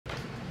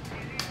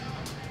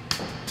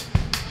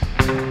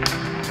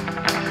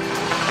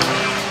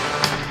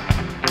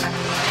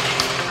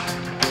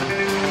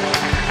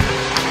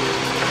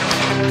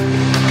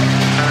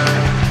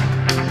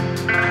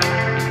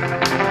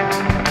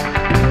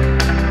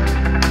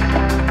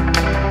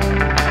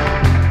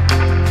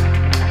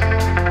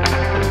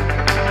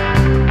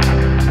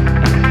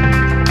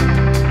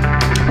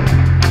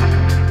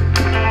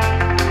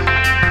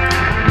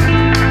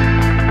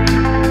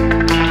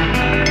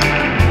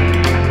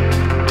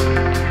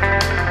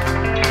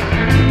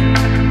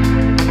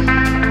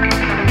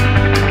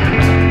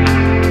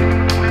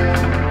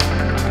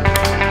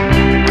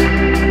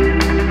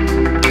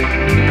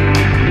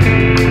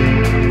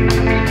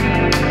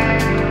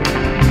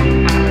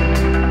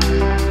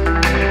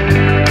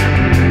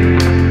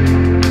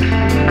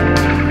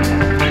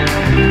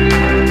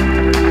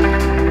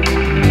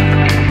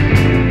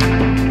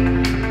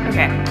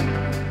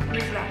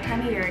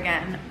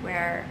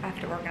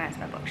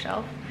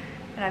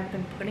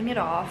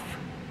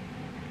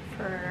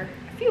for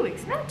a few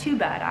weeks. Not too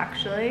bad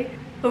actually,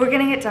 but we're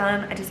getting it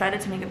done. I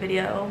decided to make a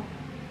video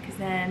because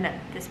then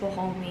this will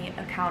hold me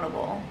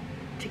accountable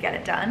to get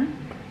it done.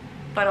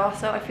 But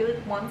also I feel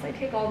like once I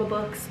take all the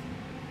books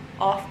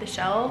off the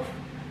shelf,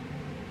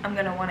 I'm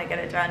gonna want to get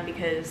it done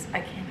because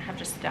I can't have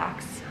just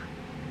stacks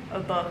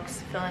of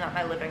books filling up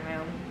my living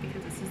room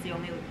because this is the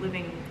only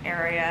living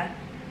area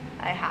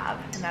I have,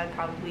 and that would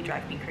probably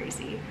drive me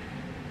crazy.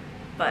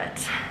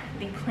 But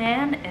the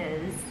plan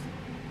is,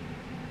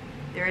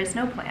 there is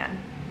no plan,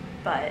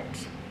 but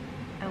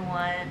I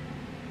want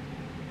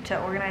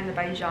to organize it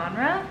by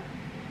genre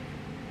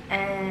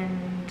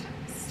and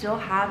still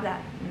have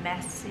that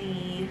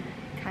messy,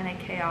 kind of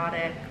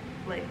chaotic,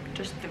 like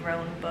just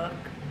thrown books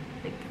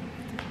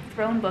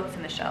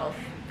in the shelf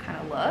kind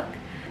of look.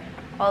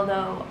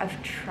 Although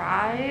I've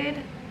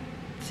tried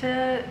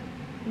to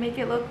make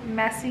it look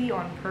messy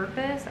on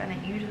purpose and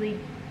it usually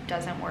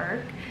doesn't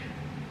work.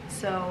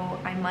 So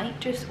I might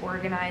just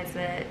organize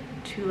it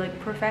to like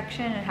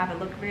perfection and have it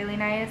look really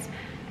nice,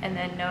 and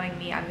then knowing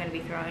me, I'm gonna be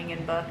throwing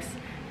in books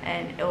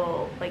and it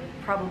will, like,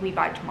 probably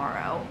by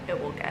tomorrow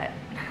it will get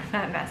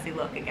that messy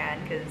look again,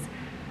 because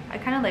I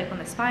kind of like when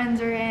the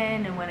spines are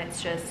in and when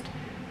it's just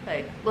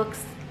like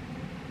looks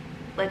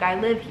like I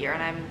live here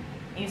and I'm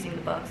using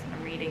the books and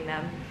I'm reading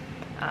them,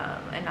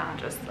 and not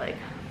just like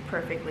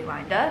perfectly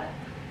lined up.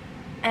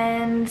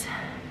 And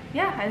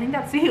yeah, I think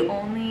that's the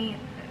only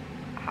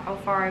how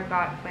far I've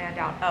got planned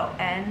out. Oh,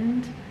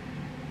 and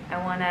I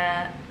want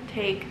to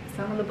take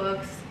some of the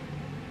books.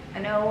 I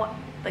know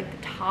like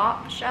the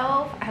top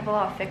shelf, I have a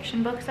lot of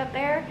fiction books up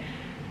there,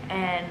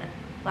 and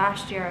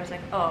last year I was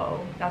like,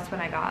 oh, that's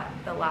when I got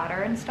the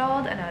ladder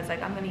installed, and I was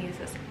like, I'm gonna use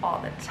this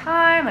all the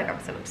time, like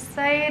I'm so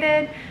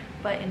excited.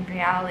 But in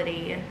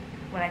reality,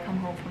 when I come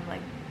home from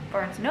like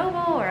Barnes &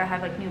 Noble or I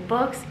have like new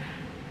books,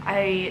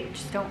 I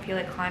just don't feel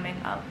like climbing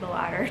up the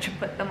ladder to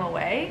put them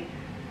away.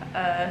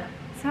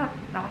 It's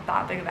not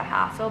that big of a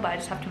hassle, but I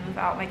just have to move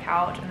out my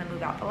couch and then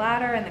move out the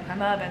ladder and then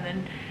climb up, and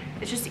then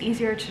it's just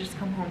easier to just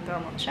come home, throw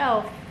them on the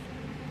shelf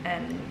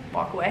and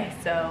walk away.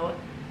 So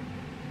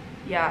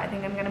yeah, I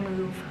think I'm gonna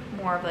move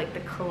more of like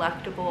the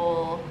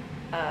collectible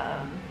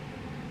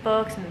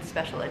books and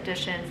special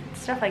editions,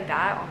 stuff like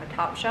that, on the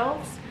top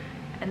shelves,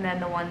 and then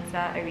the ones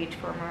that I reach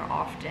for more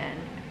often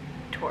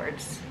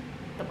towards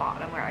the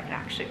bottom where I can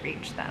actually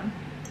reach them.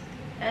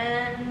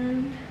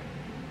 And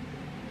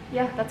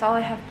yeah, that's all I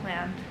have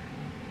planned.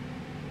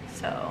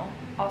 So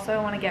also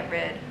I want to get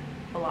rid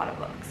of a lot of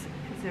books,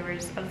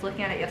 because I was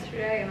looking at it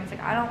yesterday and I was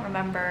like, I don't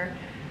remember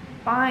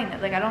buying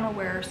it. Like, I don't know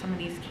where some of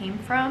these came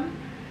from,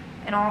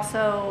 and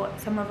also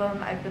some of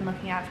them I've been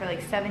looking at for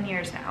like 7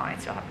 years now and I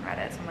still haven't read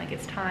it. So I'm like,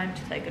 it's time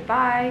to say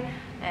goodbye,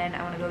 and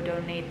I want to go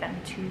donate them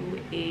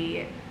to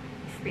a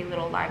free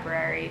little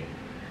library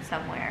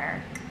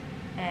somewhere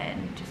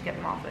and just get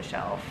them off the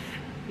shelf,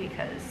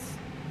 because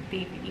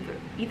they've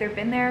either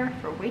been there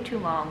for way too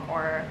long,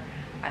 or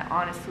I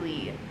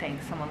honestly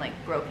think someone like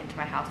broke into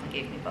my house and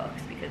gave me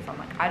books, because I'm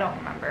like, I don't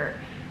remember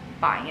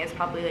buying it. It's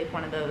probably like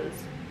one of those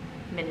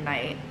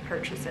midnight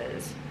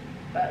purchases.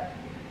 But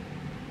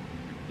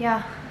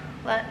yeah,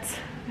 let's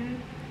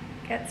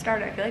get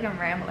started. I feel like I'm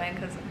rambling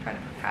because I'm trying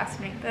to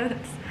procrastinate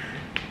this.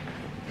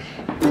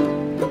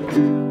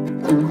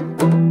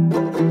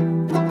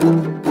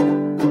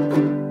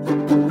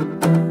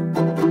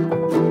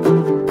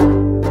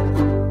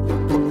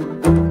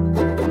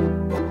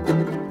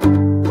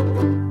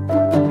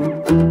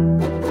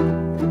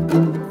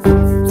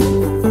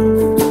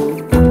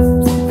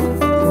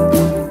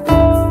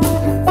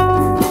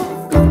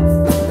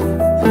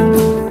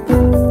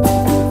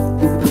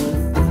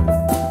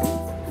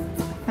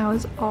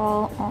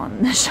 All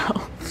on the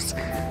shelves.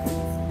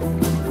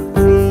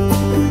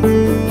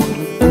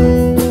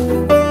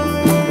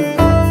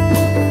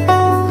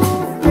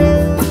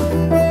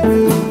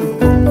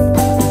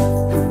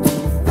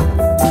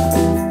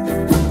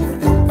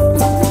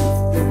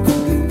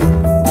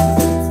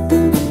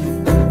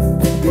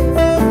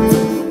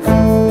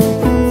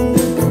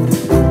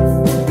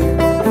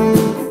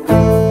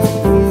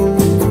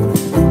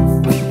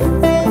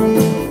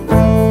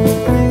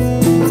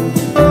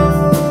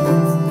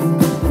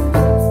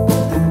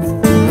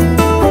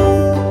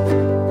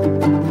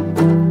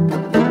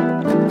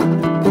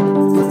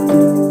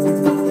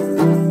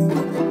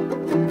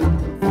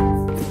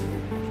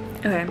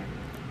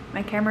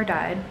 Camera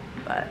died,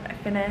 but I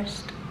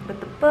finished with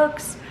the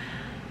books.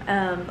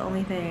 The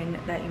only thing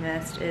that you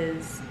missed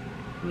is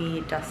me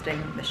dusting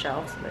the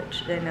shelves,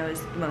 which I know is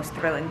the most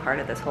thrilling part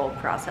of this whole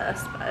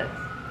process, but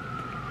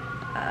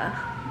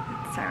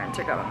sirens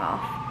are going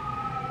off.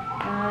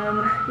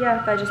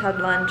 Yeah, but I just had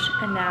lunch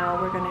and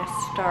now we're gonna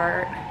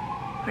start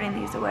putting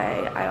these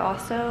away. I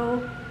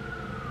also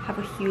have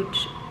a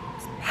huge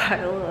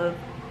pile of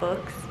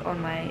books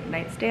on my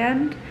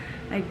nightstand.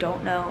 I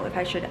don't know if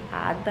I should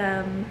add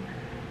them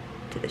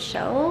to the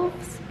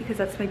shelves because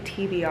that's my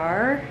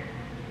TBR.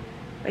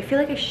 I feel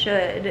like I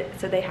should,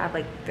 so they have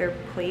like their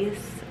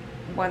place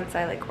once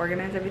I like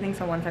organize everything.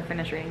 So once I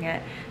finish reading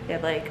it, they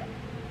have like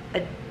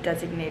a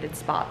designated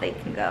spot they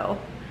can go.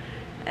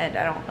 and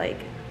I don't like,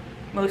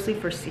 mostly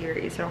for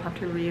series, I don't have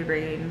to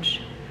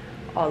rearrange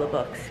all the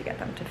books to get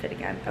them to fit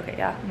again. Okay,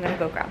 yeah, I'm gonna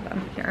go grab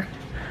them here.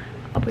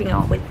 I'll bring it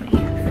all with me.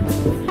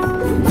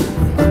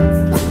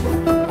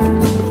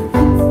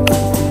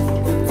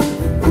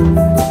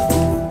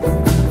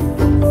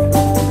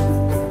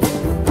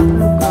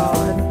 Oh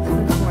God,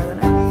 that's more than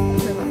I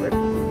remembered.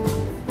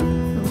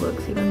 It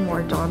looks even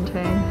more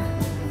daunting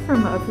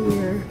from up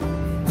here.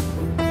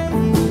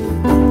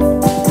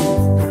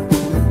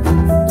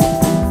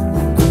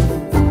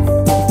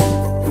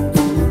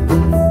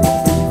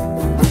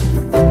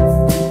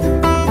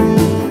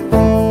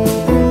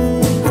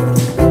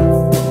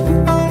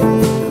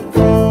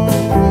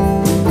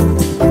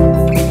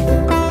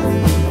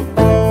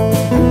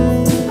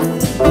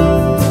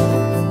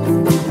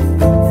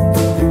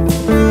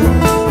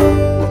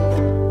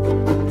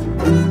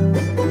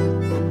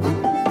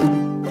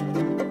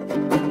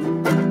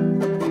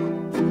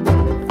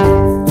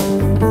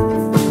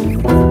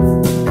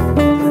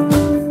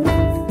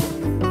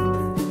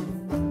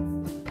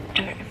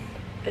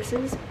 This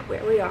is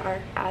where we are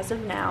as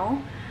of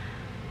now.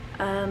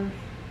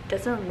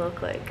 Doesn't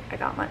look like I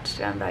got much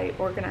done, but I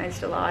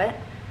organized a lot.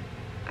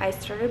 I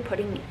started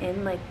putting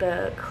in like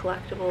the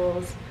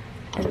collectibles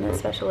and the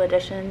special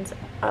editions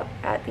up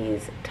at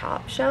these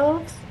top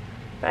shelves,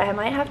 but I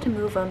might have to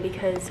move them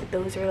because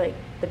those are like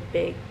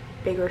the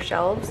bigger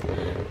shelves,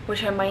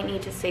 which I might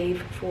need to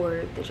save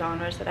for the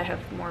genres that I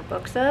have more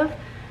books of.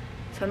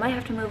 So I might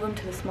have to move them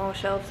to the small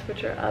shelves,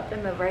 which are up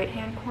in the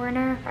right-hand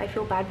corner. I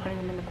feel bad putting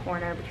them in the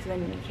corner because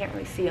then you can't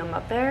really see them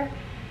up there,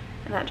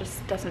 and that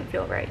just doesn't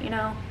feel right, you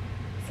know?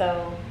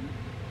 So,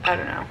 I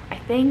don't know. I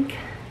think,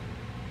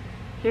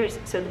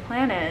 so the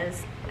plan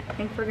is, I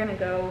think we're gonna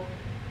go,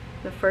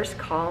 the first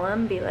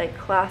column be like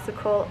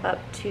classical up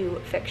to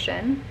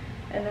fiction,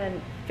 and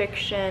then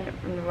fiction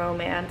and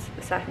romance,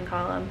 the second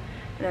column,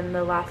 and then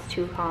the last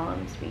two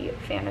columns be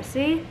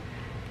fantasy,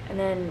 and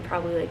then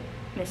probably like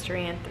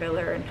mystery and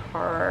thriller and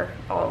horror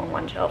all on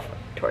one shelf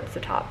towards the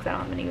top because I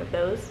don't have any of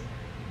those.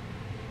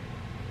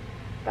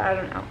 But I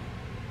don't know.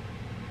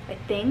 I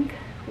think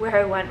where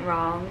I went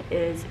wrong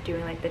is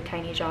doing like the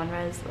tiny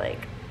genres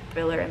like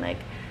thriller and like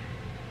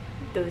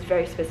those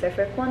very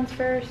specific ones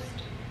first,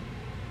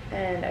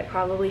 and I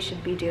probably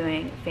should be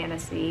doing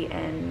fantasy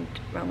and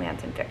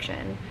romance and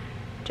fiction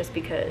just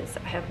because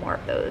I have more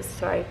of those.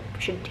 So I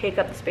should take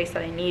up the space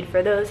that I need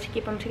for those to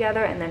keep them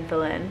together and then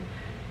fill in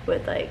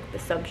with like the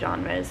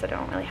subgenres that I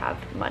don't really have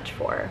much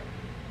for.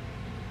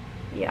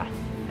 Yeah,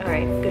 all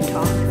right, good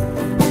talk.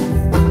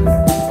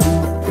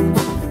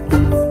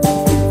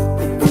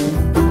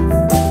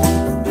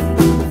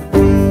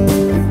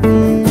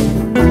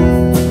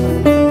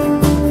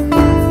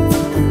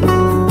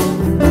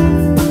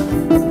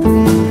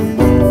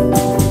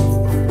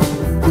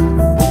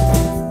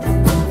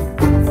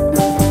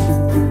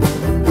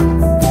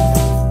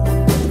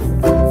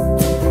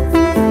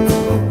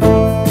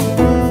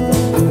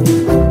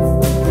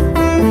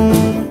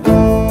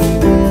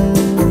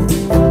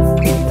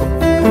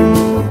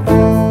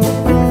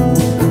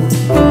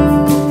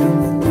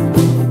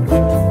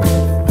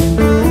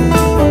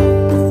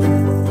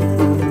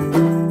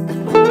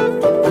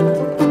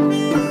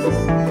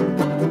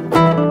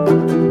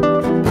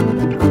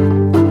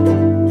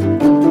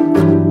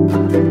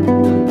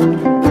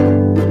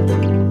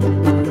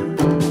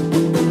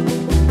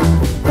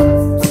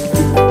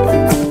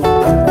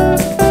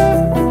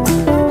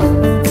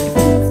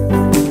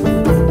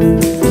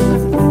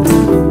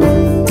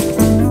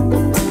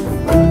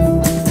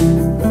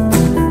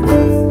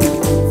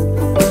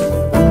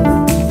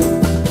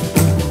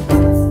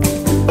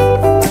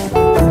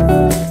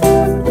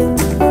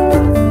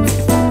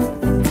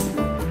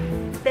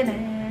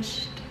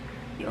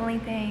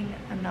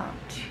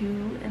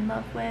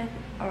 With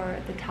are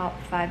the top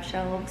 5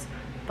 shelves,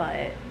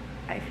 but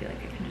I feel like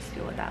I can just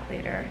deal with that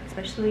later,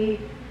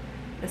 especially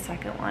the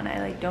second one. I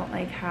like don't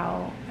like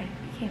how you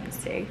can't even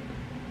see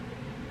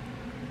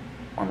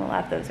on the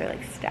left, those are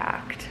like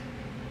stacked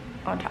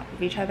on top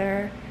of each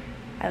other.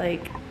 I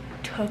like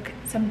took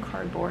some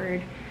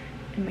cardboard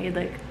and made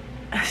like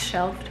a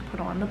shelf to put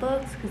on the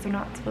books because they're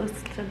not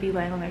supposed to be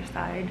laying on their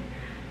side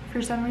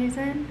for some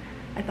reason.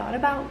 I thought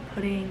about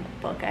putting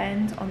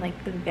bookends on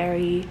like the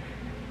very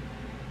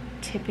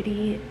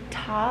tippity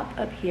top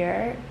up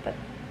here, but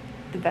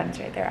the vent's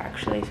right there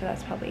actually, so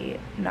that's probably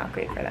not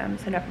great for them,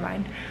 so never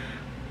mind.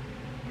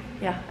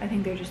 Yeah, I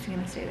think they're just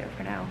gonna stay there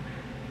for now.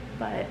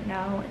 But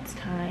now it's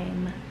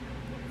time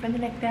for the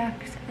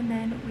knickknacks and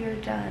then we're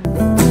done.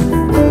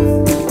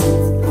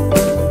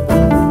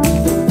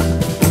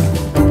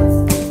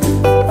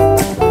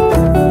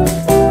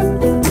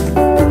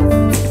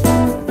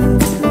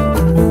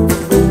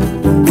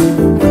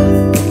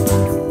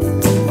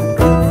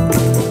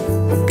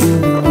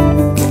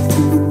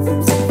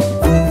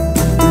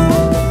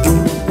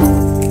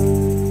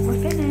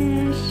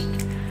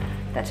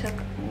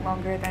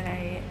 Than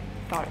I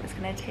thought it was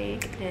going to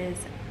take. It is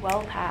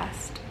well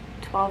past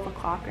 12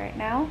 o'clock right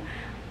now.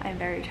 I'm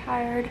very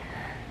tired,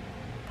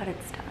 but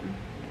it's done.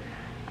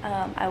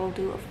 I will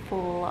do a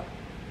full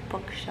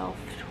bookshelf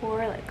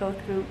tour, like go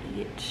through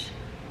each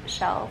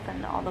shelf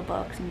and all the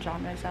books and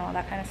genres and all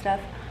that kind of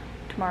stuff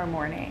tomorrow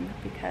morning,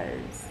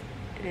 because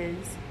it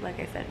is, like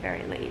I said,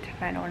 very late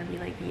and I don't want to be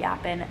like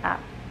yapping at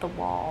the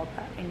wall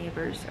that my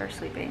neighbors are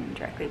sleeping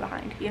directly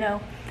behind, you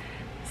know?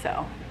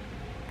 So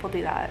we'll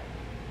do that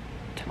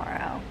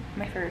tomorrow.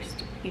 My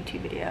first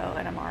YouTube video,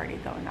 and I'm already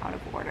going out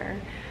of order.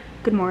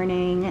 Good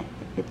morning.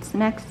 It's the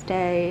next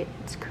day.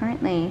 It's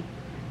currently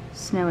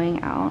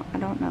snowing out. I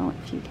don't know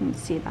if you can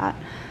see that,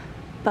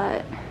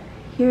 but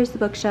here's the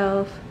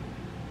bookshelf.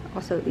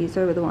 Also, these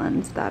are the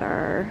ones that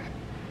are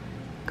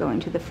going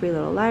to the free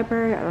little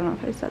library. I don't know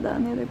if I said that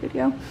in the other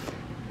video,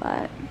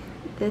 but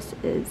this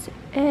is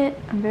it.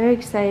 I'm very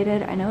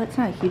excited. I know it's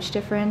not a huge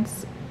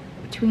difference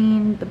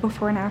between the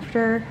before and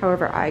after.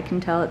 However, I can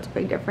tell it's a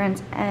big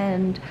difference,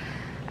 and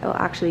I will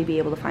actually be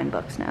able to find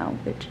books now,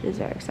 which is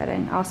very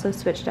exciting. I also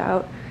switched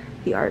out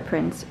the art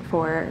prints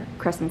for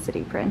Crescent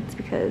City prints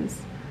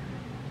because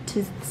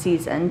 'tis the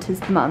season, 'tis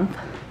the month.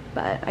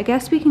 But I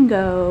guess we can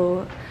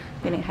go,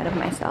 getting ahead of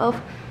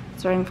myself,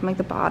 starting from like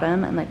the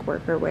bottom and like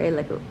work our way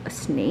like a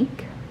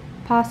snake,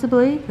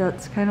 possibly.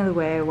 That's kind of the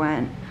way I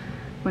went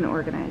when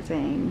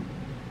organizing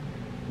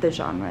the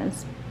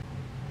genres.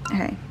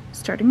 Okay,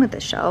 starting with the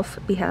shelf,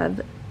 we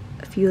have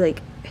a few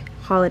like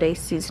holiday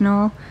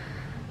seasonal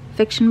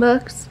fiction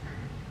books,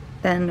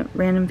 then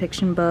random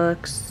fiction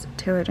books,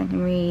 Taylor I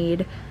can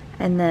read,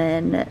 and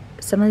then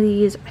some of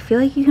these, I feel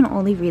like you can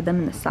only read them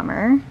in the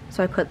summer,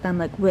 so I put them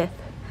like with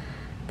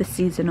the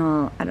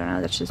seasonal, I don't know,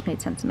 that just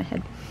made sense in my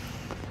head.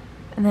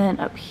 And then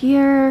up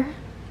here,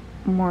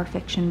 more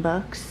fiction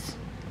books,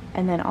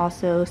 and then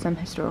also some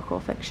historical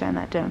fiction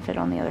that didn't fit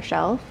on the other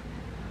shelf.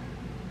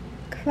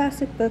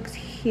 Classic books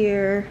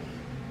here,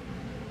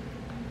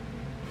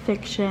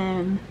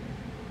 fiction,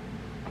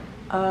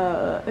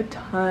 a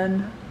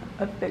ton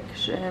of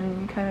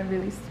fiction, kind of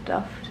really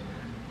stuffed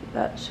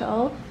that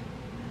shelf.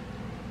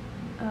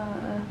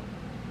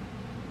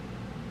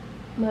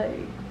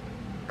 Like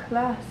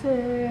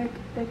classic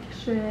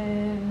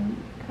fiction,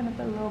 kind of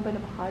a little bit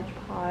of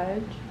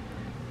hodgepodge.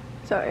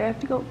 Sorry, I have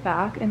to go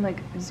back and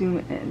like zoom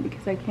in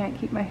because I can't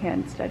keep my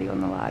hand steady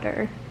on the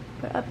ladder.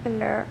 But up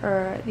there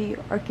are the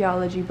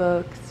archaeology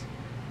books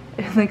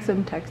and like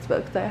some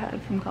textbooks I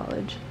had from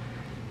college.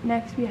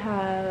 Next we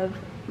have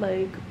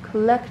like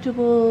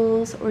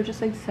collectibles or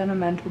just like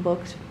sentimental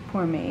books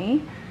for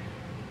me,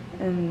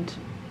 and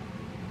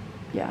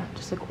yeah,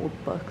 just like old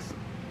books.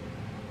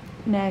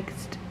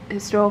 Next,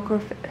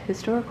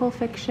 historical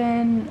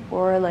fiction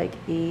or like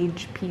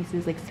age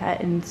pieces like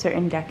set in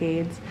certain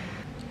decades,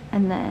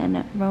 and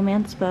then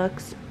romance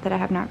books that I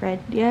have not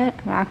read yet.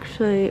 I'm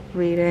actually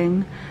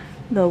reading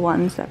the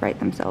ones that write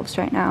themselves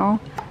right now,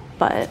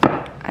 but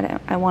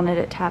I wanted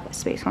it to have a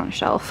space on a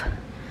shelf.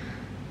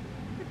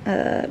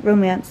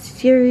 Romance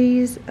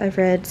series, I've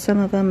read some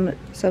of them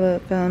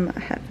I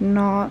have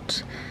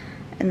not,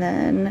 and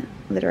then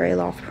literary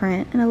loft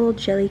print and a little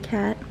jelly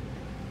cat.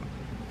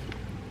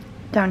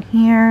 Down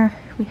here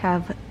we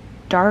have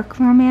dark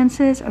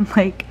romances and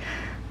like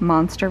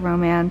monster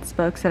romance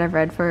books that I've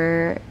read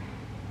for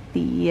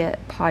the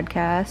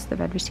podcast, the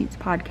Red Receipts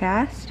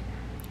podcast.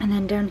 And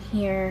then down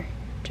here,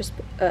 just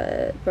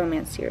a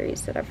romance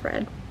series that I've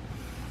read.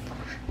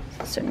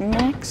 So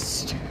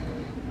next,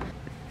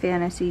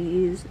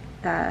 fantasies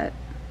that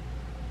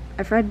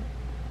I've read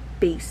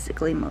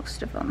basically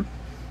most of them.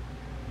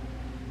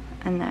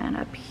 And then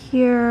up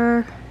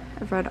here,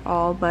 I've read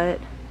all but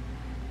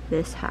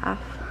this half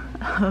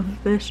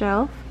of the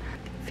shelf.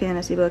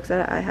 Fantasy books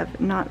that I have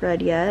not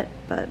read yet,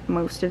 but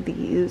most of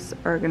these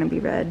are going to be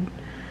read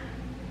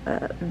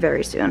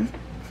very soon.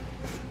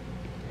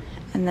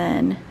 And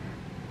then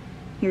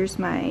here's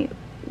my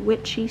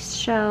witchy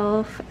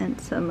shelf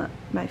and some of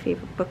my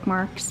favorite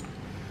bookmarks.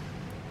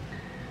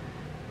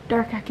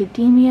 Dark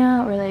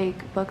academia, or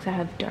like books that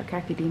have dark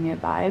academia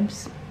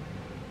vibes.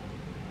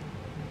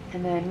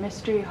 And then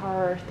mystery,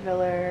 horror,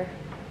 thriller.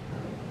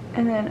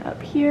 And then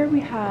up here we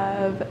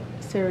have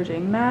Sarah J.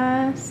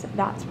 Maas.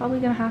 That's probably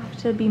gonna have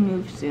to be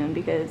moved soon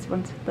because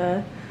once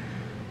the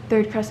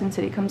third Crescent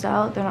City comes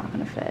out, they're not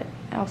gonna fit.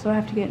 I also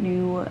have to get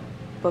new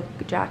book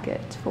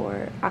jackets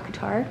for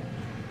ACOTAR.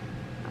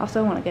 I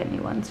also want to get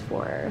new ones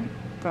for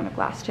Throne of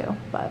Glass too,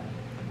 but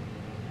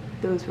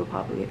those will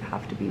probably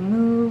have to be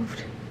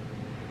moved.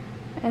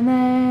 And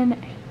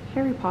then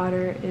Harry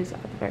Potter is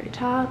at the very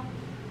top.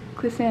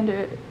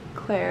 Cassandra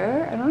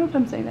Clare, I don't know if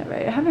I'm saying that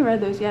right. I haven't read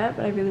those yet,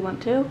 but I really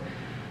want to.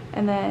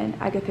 And then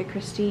Agatha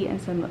Christie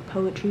and some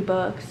poetry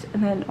books.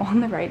 And then on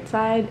the right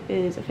side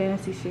is a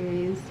fantasy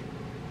series.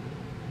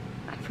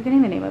 I'm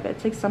forgetting the name of it.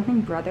 It's like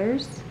something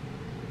Brothers.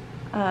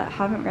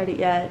 Haven't read it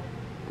yet.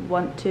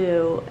 Want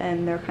to,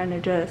 and they're kind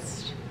of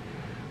just,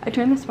 I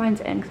turned the spines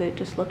in because it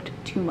just looked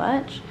too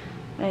much.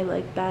 And I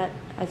like that,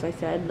 as I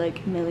said,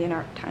 like a million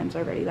times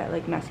already, that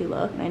like messy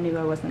look. And I knew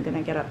I wasn't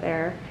gonna get up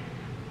there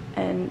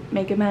and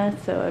make a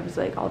mess, so I was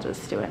like, I'll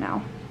just do it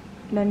now.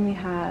 And then we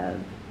have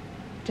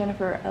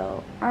Jennifer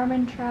L.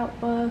 Armentrout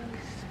books,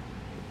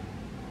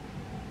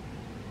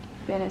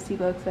 fantasy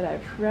books that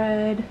I've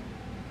read,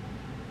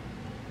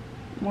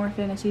 more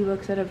fantasy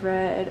books that I've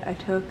read. I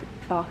took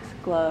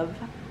Foxglove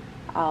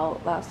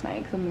out last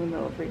night because I'm in the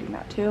middle of reading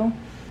that too.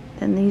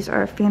 And these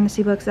are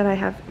fantasy books that I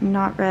have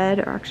not read,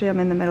 or actually I'm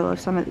in the middle of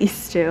some of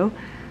these too.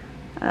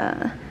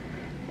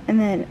 And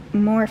then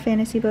more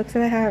fantasy books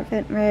that I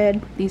haven't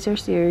read. These are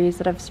series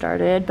that I've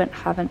started but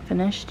haven't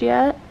finished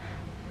yet,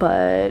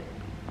 but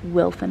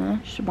will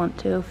finish, want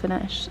to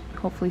finish,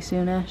 hopefully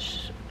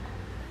soonish.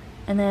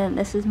 And then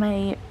this is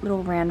my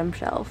little random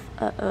shelf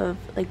of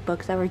like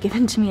books that were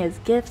given to me as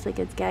gifts, like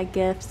as gag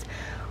gifts,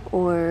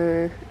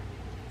 or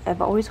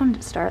I've always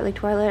wanted to start like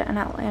Twilight and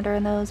Outlander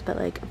and those, but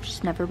like I've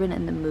just never been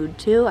in the mood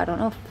to. I don't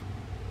know if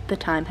the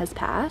time has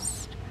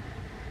passed.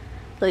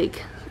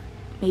 Like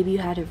maybe you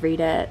had to read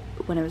it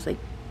when it was like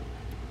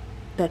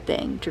the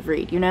thing to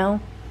read, you know?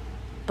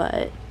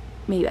 But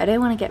maybe I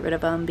didn't want to get rid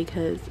of them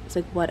because it's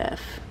like, what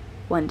if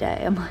one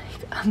day I'm like,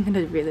 I'm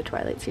gonna read the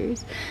Twilight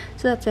series.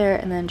 So that's there,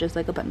 and then just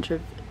like a bunch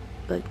of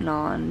like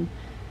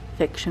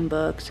non-fiction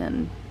books,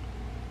 and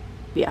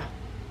yeah,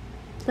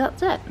 so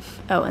that's it.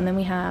 Oh, and then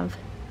we have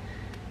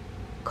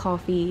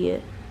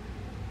coffee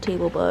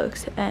table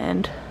books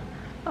and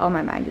all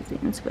my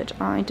magazines, which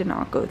I did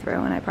not go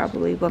through, and I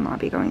probably will not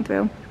be going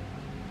through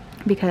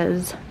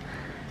because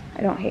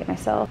I don't hate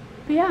myself.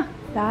 But yeah,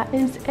 that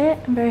is it.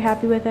 I'm very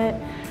happy with it.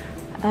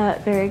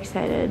 Very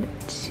excited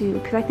to,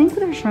 because I think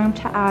there's room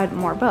to add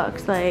more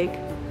books. Like,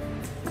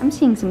 I'm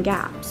seeing some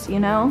gaps, you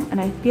know?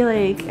 And I feel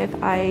like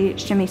if I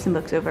shimmy some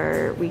books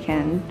over, we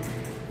can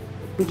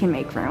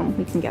make room,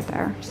 we can get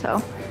there.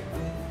 So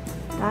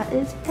that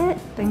is it.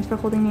 Thanks for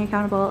holding me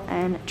accountable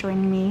and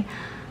joining me.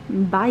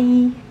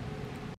 Bye.